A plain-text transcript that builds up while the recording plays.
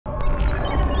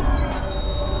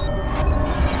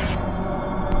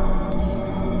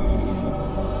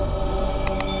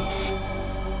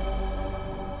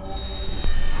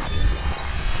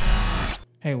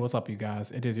Hey, what's up, you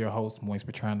guys? It is your host, Moise,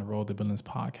 trying to roll the Turbulence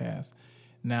podcast.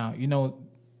 Now,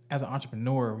 as an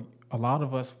entrepreneur, a lot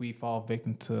of us, we fall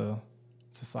victim to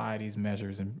society's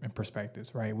measures and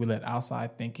perspectives, right? We let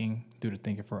outside thinking do the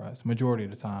thinking for us, majority of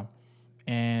the time.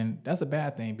 And that's a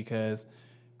bad thing because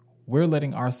we're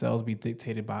letting ourselves be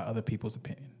dictated by other people's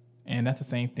opinion. And that's the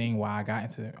same thing why I got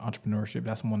into entrepreneurship.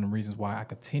 That's one of the reasons why I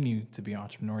continue to be an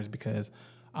entrepreneur is because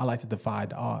I like to defy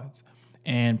the odds.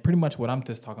 And pretty much what I'm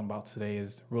just talking about today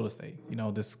is real estate.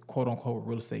 This quote unquote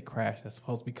real estate crash that's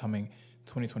supposed to be coming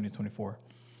 2020 to 24.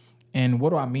 And what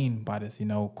do I mean by this,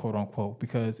 quote unquote?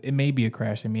 Because it may be a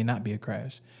crash, it may not be a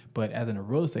crash. But as a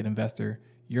real estate investor,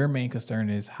 your main concern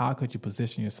is how could you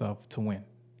position yourself to win?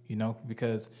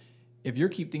 Because if you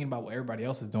keep thinking about what everybody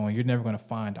else is doing, you're never going to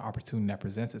find the opportunity that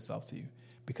presents itself to you.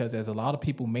 Because as a lot of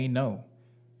people may know,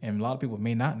 and a lot of people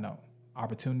may not know,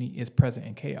 opportunity is present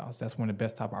in chaos. That's when the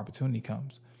best type of opportunity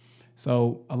comes.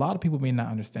 So a lot of people may not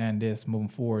understand this moving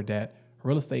forward, that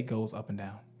real estate goes up and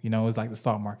down. It's like the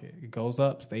stock market. It goes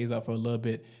up, stays up for a little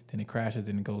bit, then it crashes,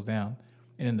 then it goes down.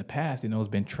 And in the past, it's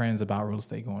been trends about real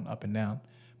estate going up and down.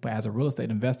 But as a real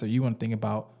estate investor, you want to think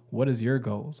about what is your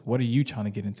goals? What are you trying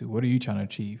to get into? What are you trying to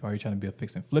achieve? Are you trying to be a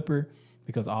fix and flipper?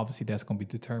 Because obviously that's going to be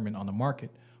determined on the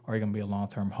market. Are you going to be a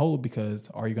long-term hold? Because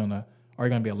are you going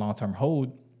to be a long-term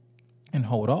hold and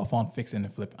hold off on flipping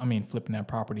that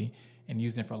property and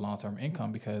using it for long-term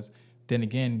income? Because then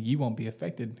again, you won't be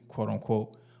affected, quote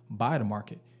unquote, by the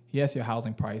market. Yes, your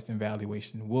housing price and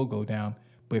valuation will go down,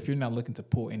 but if you're not looking to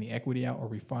pull any equity out or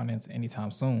refinance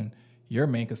anytime soon, your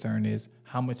main concern is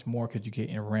how much more could you get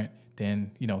in rent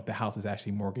than, the house is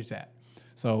actually mortgaged at.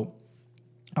 So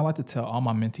I like to tell all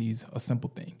my mentees a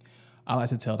simple thing. I like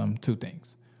to tell them two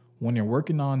things. When you're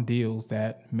working on deals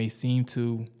that may seem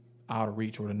too out of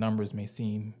reach or the numbers may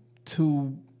seem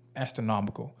too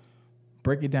astronomical,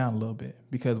 break it down a little bit,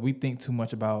 because we think too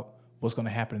much about what's going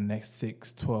to happen in the next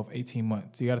 6, 12, 18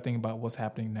 months. You got to think about what's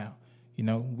happening now.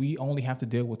 We only have to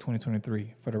deal with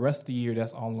 2023. For the rest of the year,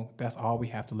 that's all we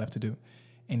have left to do.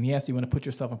 And yes, you want to put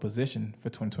yourself in position for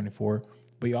 2024,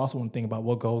 but you also want to think about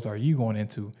what goals are you going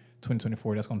into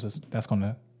 2024 that's going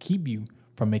to keep you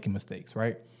from making mistakes,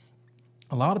 right?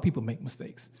 A lot of people make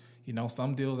mistakes.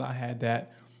 Some deals I had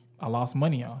that I lost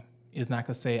money on. It's not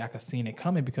gonna say I could see it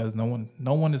coming, because no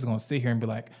one is gonna sit here and be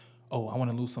like, oh, I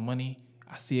want to lose some money.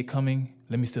 I see it coming.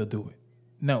 Let me still do it.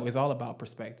 No, it's all about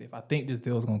perspective. I think this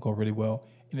deal is gonna go really well,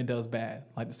 and it does bad.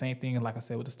 Like the same thing, like I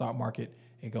said, with the stock market,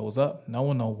 it goes up. No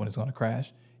one knows when it's gonna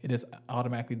crash. It just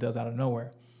automatically does out of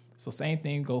nowhere. So same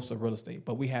thing goes for real estate,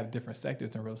 but we have different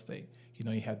sectors in real estate.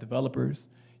 You have developers,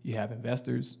 you have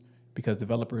investors, because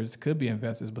developers could be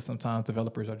investors, but sometimes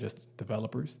developers are just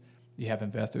developers. You have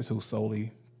investors who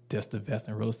solely just invest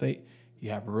in real estate. You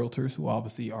have realtors who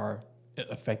obviously are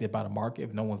affected by the market.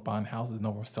 If no one's buying houses, no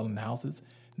one's selling houses,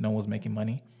 no one's making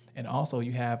money. And also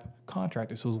you have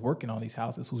contractors who's working on these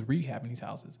houses, who's rehabbing these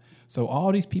houses. So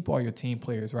all these people are your team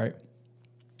players, right?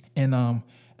 And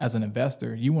as an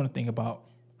investor, you want to think about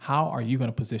how are you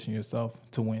going to position yourself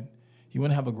to win? You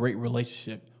want to have a great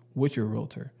relationship with your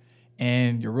realtor.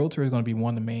 And your realtor is going to be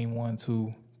one of the main ones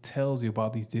who tells you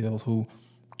about these deals, who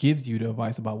gives you the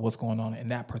advice about what's going on in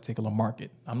that particular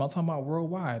market. I'm not talking about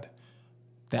worldwide,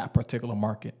 that particular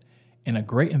market. And a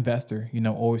great investor,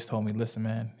 always told me, listen,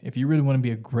 man, if you really want to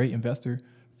be a great investor,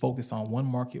 focus on one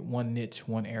market, one niche,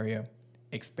 one area,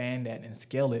 expand that and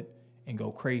scale it and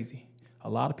go crazy. A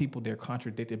lot of people, they're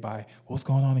contradicted by what's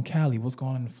going on in Cali, what's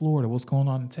going on in Florida, what's going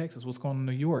on in Texas, what's going on in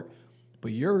New York.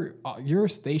 But you're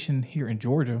stationed here in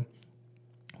Georgia.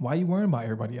 Why are you worrying about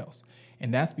everybody else?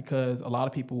 And that's because a lot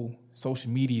of people, social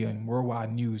media and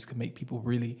worldwide news can make people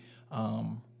really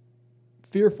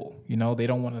fearful. They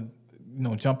don't want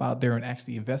to, jump out there and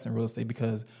actually invest in real estate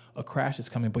because a crash is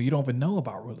coming, but you don't even know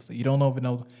about real estate. You don't even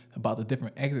know about the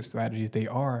different exit strategies they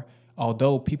are,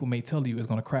 although people may tell you it's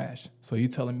going to crash. So you're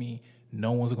telling me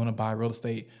no one's going to buy real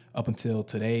estate up until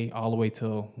today, all the way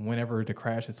till whenever the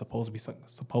crash is supposed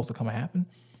to come and happen?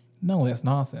 No, that's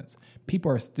nonsense.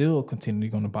 People are still continually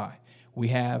going to buy. We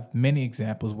have many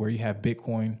examples where you have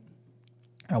Bitcoin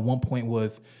at one point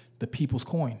was the people's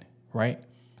coin, right?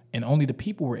 And only the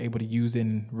people were able to use it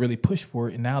and really push for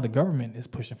it. And now the government is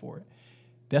pushing for it.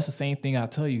 That's the same thing I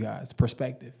tell you guys,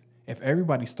 perspective. If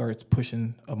everybody starts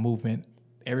pushing a movement,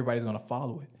 everybody's going to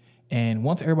follow it. And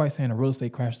once everybody's saying a real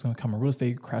estate crash is going to come, a real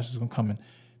estate crash is going to come,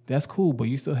 that's cool. But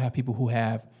you still have people who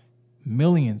have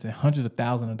millions and hundreds of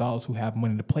thousands of dollars who have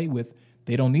money to play with.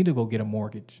 They don't need to go get a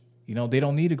mortgage. They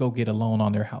don't need to go get a loan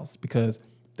on their house because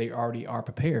they already are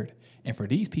prepared. And for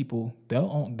these people, the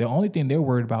only thing they're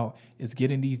worried about is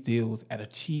getting these deals at a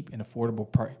cheap and affordable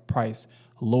price,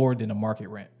 lower than the market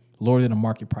rent, lower than the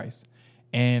market price.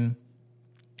 And,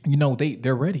 you know,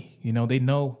 they're ready. You know, they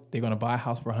know they're going to buy a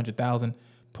house for 100,000,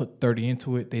 put 30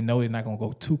 into it. They know they're not going to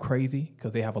go too crazy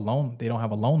because they have a loan. They don't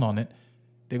have a loan on it.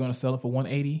 They're going to sell it for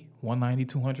 180, 190,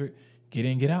 200, get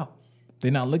in, get out.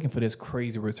 They're not looking for this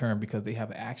crazy return because they have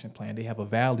an action plan. They have a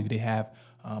value. They have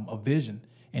a vision.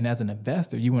 And as an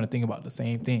investor, you want to think about the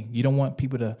same thing. You don't want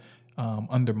people to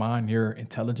undermine your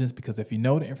intelligence, because if you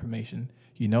know the information,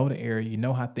 you know the area, you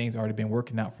know how things already been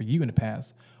working out for you in the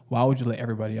past, why would you let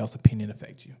everybody else's opinion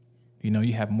affect you? You know,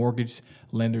 you have mortgage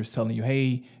lenders telling you,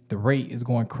 hey, the rate is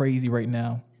going crazy right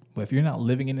now. But if you're not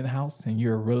living in the house and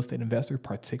you're a real estate investor,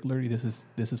 particularly this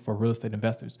is for real estate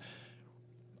investors,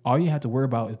 all you have to worry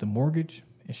about is the mortgage,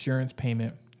 insurance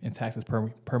payment, and taxes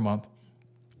per month.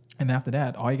 And after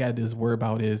that, all you got to do is worry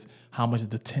about is how much is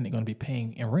the tenant going to be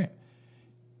paying in rent.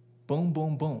 Boom,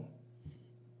 boom, boom.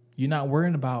 You're not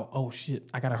worrying about, oh, shit,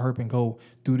 I got to hurry and go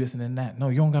do this and then that. No,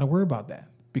 you don't got to worry about that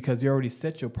because you already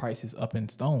set your prices up in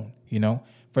stone, you know.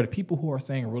 For the people who are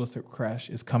saying a real estate crash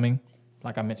is coming,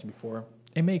 like I mentioned before,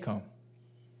 it may come.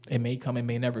 It may come, it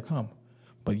may never come.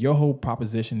 But your whole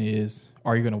proposition is,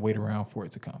 are you going to wait around for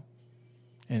it to come?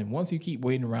 And once you keep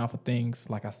waiting around for things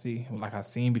like I've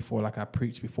seen before, like I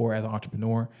preached before as an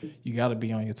entrepreneur, you got to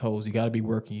be on your toes. You got to be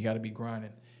working. You got to be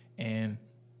grinding. And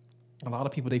a lot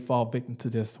of people, they fall victim to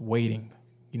just waiting.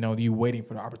 You know, you waiting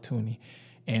for the opportunity.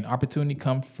 And opportunity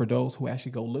comes for those who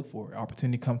actually go look for it.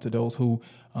 Opportunity comes to those who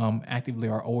actively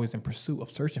are always in pursuit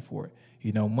of searching for it.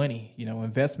 You know, money, you know,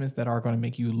 investments that are going to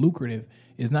make you lucrative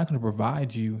is not going to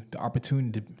provide you the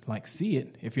opportunity to like see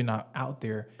it if you're not out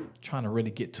there trying to really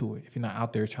get to it. If you're not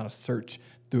out there trying to search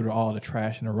through all the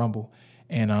trash and the rumble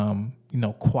and, you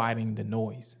know, quieting the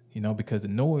noise, you know, because the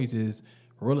noise is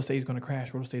real estate is going to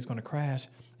crash. Real estate is going to crash.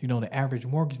 You know, the average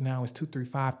mortgage now is $2,000,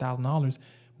 $3,000, $5,000.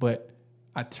 But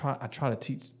I try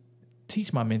to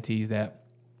teach my mentees that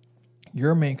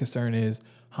your main concern is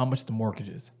how much the mortgage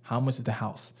is, how much is the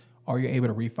house. Are you able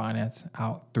to refinance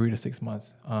out 3 to 6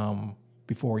 months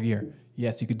before a year?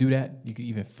 Yes, you could do that. You could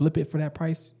even flip it for that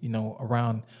price, you know,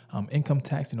 around income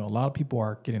tax. You know, a lot of people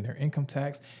are getting their income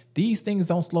tax. These things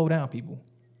don't slow down people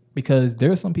because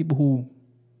there's some people who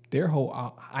their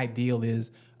whole ideal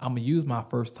is I'm going to use my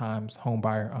first times home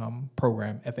buyer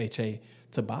program, FHA,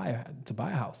 to buy a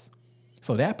house.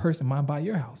 So that person might buy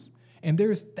your house. And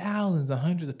there's thousands and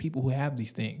hundreds of people who have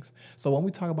these things. So when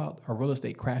we talk about a real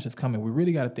estate crash is coming, we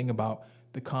really got to think about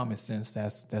the common sense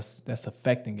that's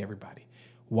affecting everybody.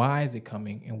 Why is it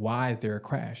coming and why is there a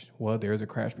crash? Well, there's a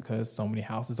crash because so many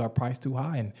houses are priced too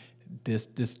high, and this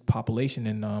population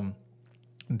and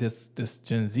this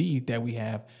Gen Z that we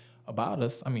have about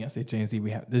us. I mean, I say Gen Z,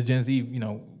 we have this Gen Z, you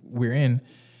know, we're in,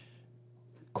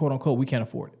 quote unquote, we can't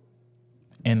afford it.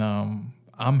 And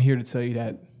I'm here to tell you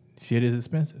that shit is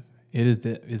expensive. It's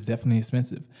definitely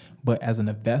expensive. But as an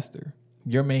investor,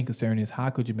 your main concern is how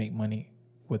could you make money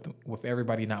with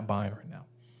everybody not buying right now?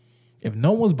 If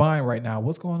no one's buying right now,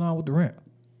 what's going on with the rent?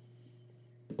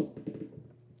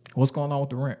 What's going on with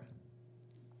the rent?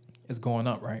 It's going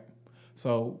up, right?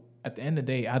 So at the end of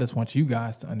the day, I just want you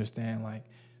guys to understand, like,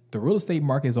 the real estate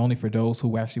market is only for those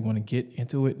who actually want to get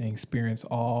into it and experience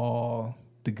all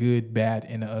the good, bad,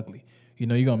 and the ugly. You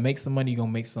know, you're going to make some money, you're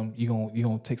going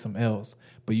to take some L's,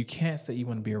 but you can't say you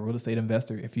want to be a real estate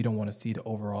investor if you don't want to see the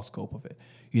overall scope of it.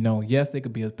 You know, yes, there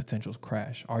could be a potential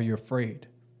crash. Are you afraid?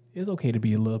 It's okay to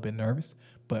be a little bit nervous,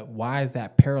 but why is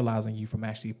that paralyzing you from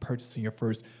actually purchasing your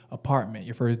first apartment,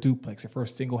 your first duplex, your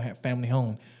first single family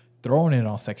home, throwing it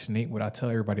on Section 8, what I tell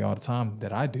everybody all the time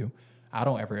that I do. I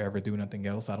don't ever do nothing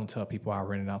else. I don't tell people I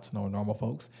rent it out to no normal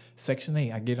folks. Section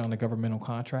 8, I get it on a governmental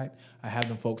contract. I have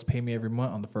them folks pay me every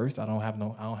month on the first. I don't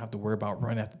have to worry about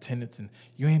running after tenants and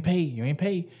you ain't paid.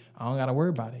 I don't got to worry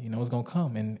about it. You know, it's going to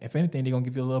come. And if anything, they're going to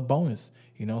give you a little bonus,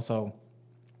 you know. So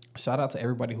shout out to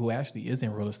everybody who actually is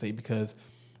in real estate because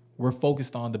we're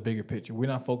focused on the bigger picture. We're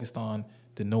not focused on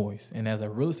the noise. And as a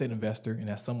real estate investor and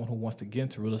as someone who wants to get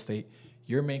into real estate,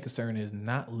 your main concern is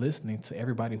not listening to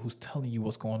everybody who's telling you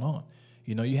what's going on.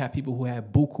 You know, you have people who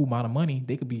have buku amount of money.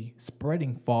 They could be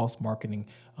spreading false marketing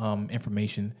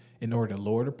information in order to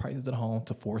lower the prices of the home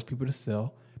to force people to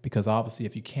sell. Because obviously,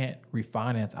 if you can't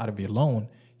refinance out of your loan,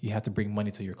 you have to bring money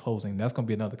to your closing. That's going to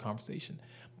be another conversation.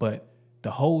 But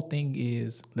the whole thing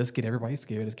is, let's get everybody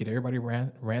scared. Let's get everybody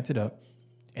ranted up.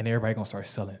 And everybody going to start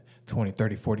selling 20,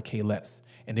 30, 40K less.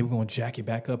 And then we're going to jack it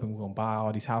back up and we're going to buy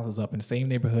all these houses up in the same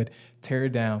neighborhood, tear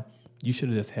it down. You should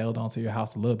have just held on to your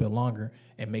house a little bit longer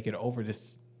and make it over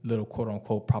this little quote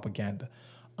unquote propaganda.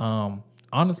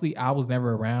 Honestly, I was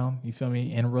never around, you feel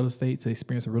me, in real estate to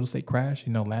experience a real estate crash.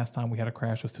 You know, last time we had a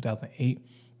crash was 2008.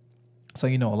 So,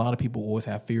 a lot of people always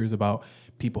have fears about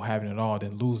people having it all,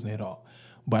 then losing it all.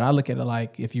 But I look at it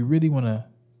like, if you really want to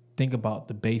think about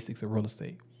the basics of real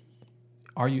estate,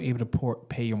 are you able to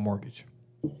pay your mortgage?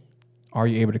 Are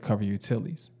you able to cover your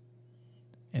utilities?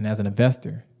 And as an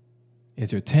investor,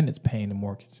 is your tenants paying the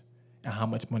mortgage? And how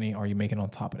much money are you making on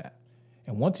top of that?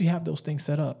 And once you have those things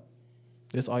set up,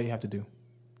 this is all you have to do.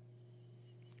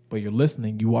 But you're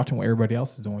listening, you're watching what everybody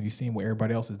else is doing, you're seeing what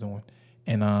everybody else is doing.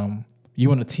 And you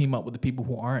want to team up with the people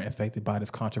who aren't affected by this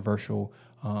controversial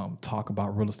talk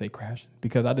about real estate crashing.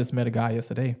 Because I just met a guy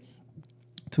yesterday,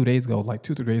 2 days ago, like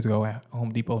 2-3 days ago at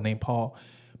Home Depot named Paul.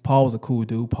 Paul was a cool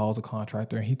dude. Paul's a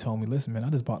contractor. And he told me, listen, man, I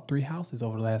just bought 3 houses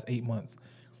over the last 8 months.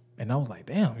 And I was like,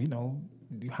 damn,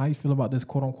 how you feel about this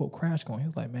quote unquote crash going? He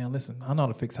was like, man, listen, I know how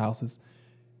to fix houses.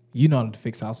 You know how to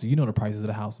fix houses. You know the prices of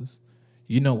the houses.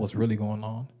 You know what's really going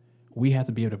on. We have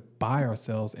to be able to buy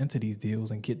ourselves into these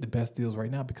deals and get the best deals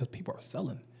right now because people are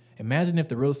selling. Imagine if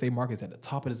the real estate market is at the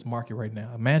top of this market right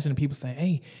now. Imagine the people saying,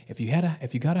 hey, if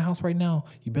you got a house right now,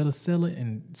 you better sell it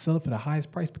and sell it for the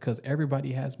highest price because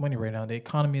everybody has money right now. The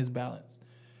economy is balanced.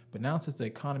 But now since the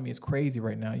economy is crazy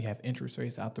right now, you have interest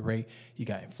rates out the rate, you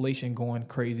got inflation going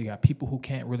crazy, you got people who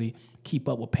can't really keep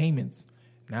up with payments.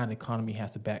 Now the economy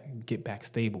has to get back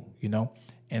stable,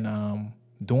 And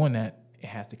doing that, it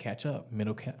has to catch up.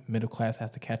 Middle class has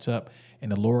to catch up,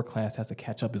 and the lower class has to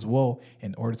catch up as well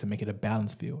in order to make it a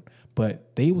balanced field.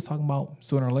 But they was talking about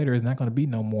sooner or later, it's not going to be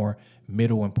no more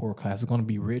middle and poor class. It's going to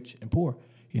be rich and poor,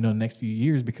 the next few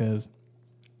years because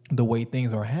the way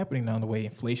things are happening now, the way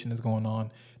inflation is going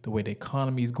on, the way the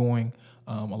economy is going,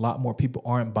 a lot more people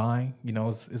aren't buying.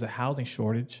 It's a housing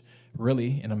shortage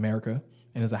really in America,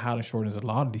 and there's a housing shortage in a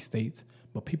lot of these states,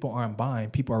 but people aren't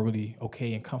buying. People are really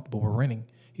okay and comfortable with renting.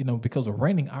 Because with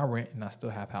renting, I rent and I still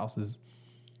have houses.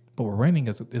 But with renting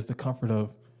is the comfort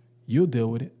of you'll deal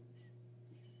with it.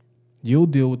 You'll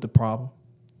deal with the problem.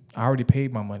 I already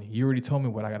paid my money. You already told me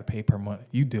what I got to pay per month.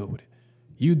 You deal with it.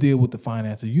 You deal with the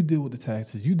finances. You deal with the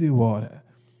taxes. You deal with all that.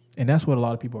 And that's what a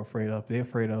lot of people are afraid of. They're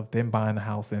afraid of them buying a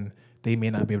house and they may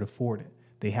not be able to afford it.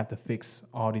 They have to fix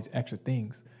all these extra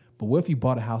things. But what if you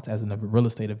bought a house as a real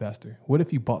estate investor? What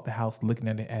if you bought the house looking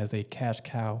at it as a cash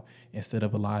cow instead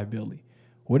of a liability?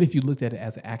 What if you looked at it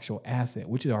as an actual asset,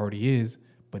 which it already is,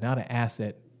 but not an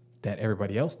asset that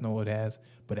everybody else knows it as,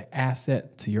 but an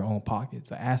asset to your own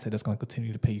pockets, an asset that's going to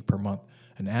continue to pay you per month,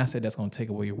 an asset that's going to take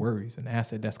away your worries, an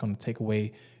asset that's going to take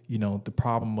away, the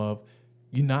problem of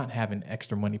you not having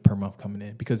extra money per month coming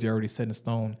in because you're already set in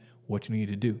stone what you need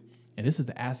to do. And this is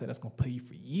an asset that's going to pay you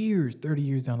for years, 30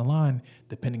 years down the line,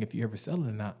 depending if you ever sell it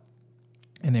or not.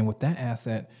 And then with that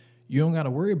asset, you don't got to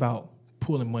worry about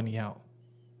pulling money out,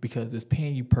 because it's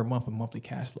paying you per month a monthly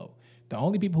cash flow. The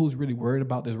only people who's really worried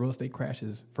about this real estate crash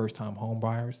is first-time home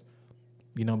buyers,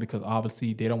 because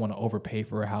obviously they don't want to overpay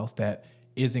for a house that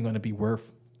isn't going to be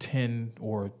worth 10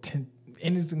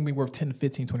 and it's going to be worth 10 to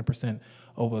 15, 20%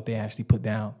 over what they actually put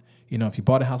down. If you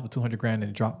bought a house for $200,000 and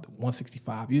it dropped to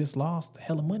 $165,000, you just lost a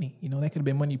hell of money. That could have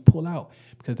been money you pull out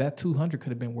because that $200,000 could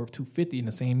have been worth $250,000 in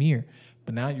the same year.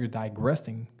 But now you're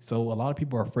digressing. So a lot of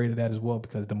people are afraid of that as well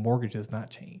because the mortgage does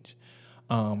not change.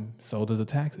 So does the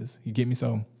taxes. You get me?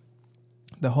 So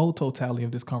the whole totality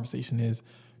of this conversation is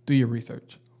do your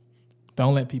research.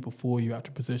 Don't let people fool you out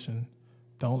your position.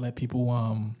 Don't let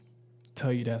people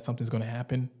tell you that something's going to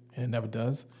happen and it never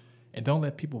does. And don't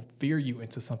let people fear you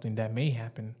into something that may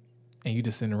happen and you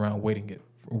just sitting around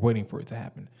waiting for it to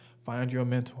happen. Find your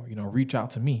mentor. Reach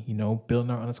out to me.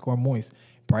 Billionaire_Moist,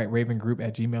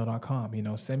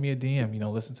 brightravengroup@gmail.com. Send me a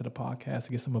DM. Listen to the podcast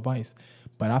to get some advice.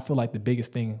 But I feel like the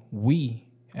biggest thing we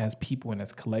as people and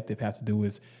as collective have to do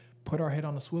is put our head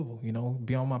on the swivel.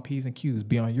 Be on my P's and Q's.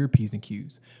 Be on your P's and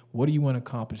Q's. What do you want to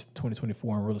accomplish in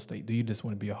 2024 in real estate? Do you just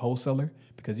want to be a wholesaler?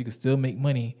 Because you can still make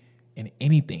money in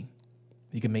anything.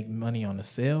 You can make money on the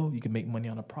sale. You can make money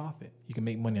on a profit. You can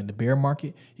make money on the bear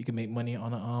market. You can make money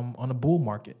on a bull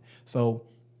market. So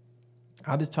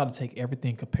I just try to take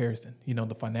everything in comparison.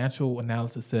 The financial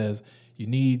analysis says you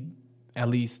need at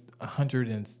least 100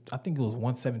 and I think it was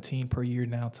 117 per year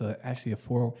now to actually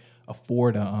afford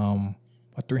a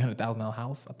 $300,000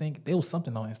 house. I think there was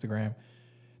something on Instagram.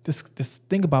 Just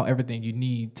think about everything you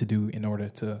need to do in order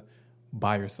to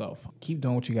buy yourself. Keep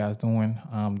doing what you guys doing.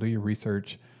 Do your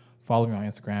research. Follow me on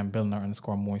Instagram,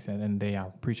 billionaire_Moist. At the end of the day, I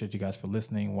appreciate you guys for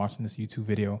listening, watching this YouTube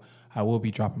video. I will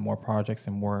be dropping more projects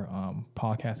and more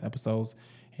podcast episodes.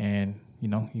 And,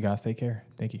 you guys take care.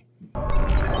 Thank you.